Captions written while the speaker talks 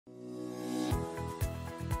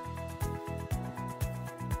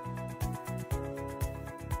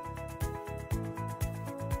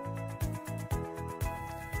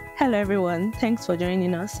Hello everyone, thanks for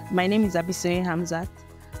joining us. My name is Abisoye Hamzat.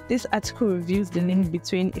 This article reviews the link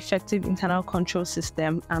between effective internal control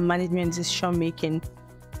system and management decision making.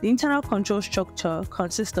 The internal control structure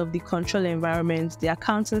consists of the control environment, the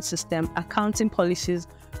accounting system, accounting policies,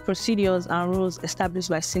 procedures, and rules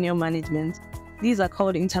established by senior management. These are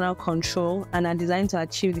called internal control and are designed to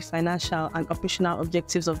achieve the financial and operational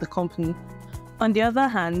objectives of the company. On the other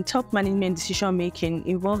hand, top management decision making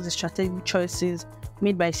involves the strategic choices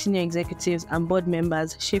made by senior executives and board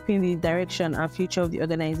members, shaping the direction and future of the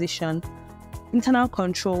organization. Internal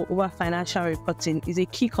control over financial reporting is a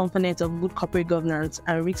key component of good corporate governance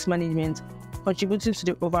and risk management, contributing to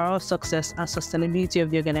the overall success and sustainability of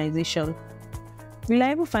the organization.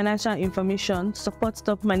 Reliable financial information supports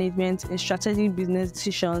top management in strategic business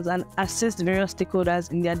decisions and assists various stakeholders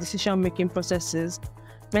in their decision-making processes.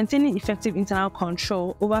 Maintaining effective internal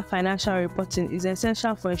control over financial reporting is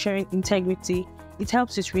essential for ensuring integrity. It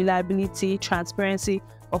helps with reliability, transparency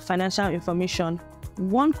of financial information.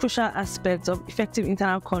 One crucial aspect of effective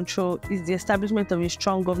internal control is the establishment of a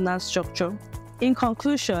strong governance structure. In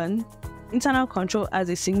conclusion, internal control has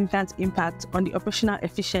a significant impact on the operational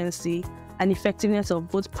efficiency and effectiveness of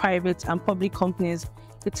both private and public companies.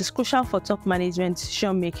 It is crucial for top management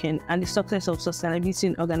decision-making and the success of sustainability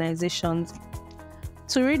in organizations.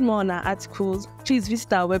 To read more on our articles, please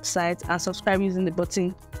visit our website and subscribe using the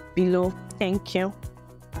button below. Thank you.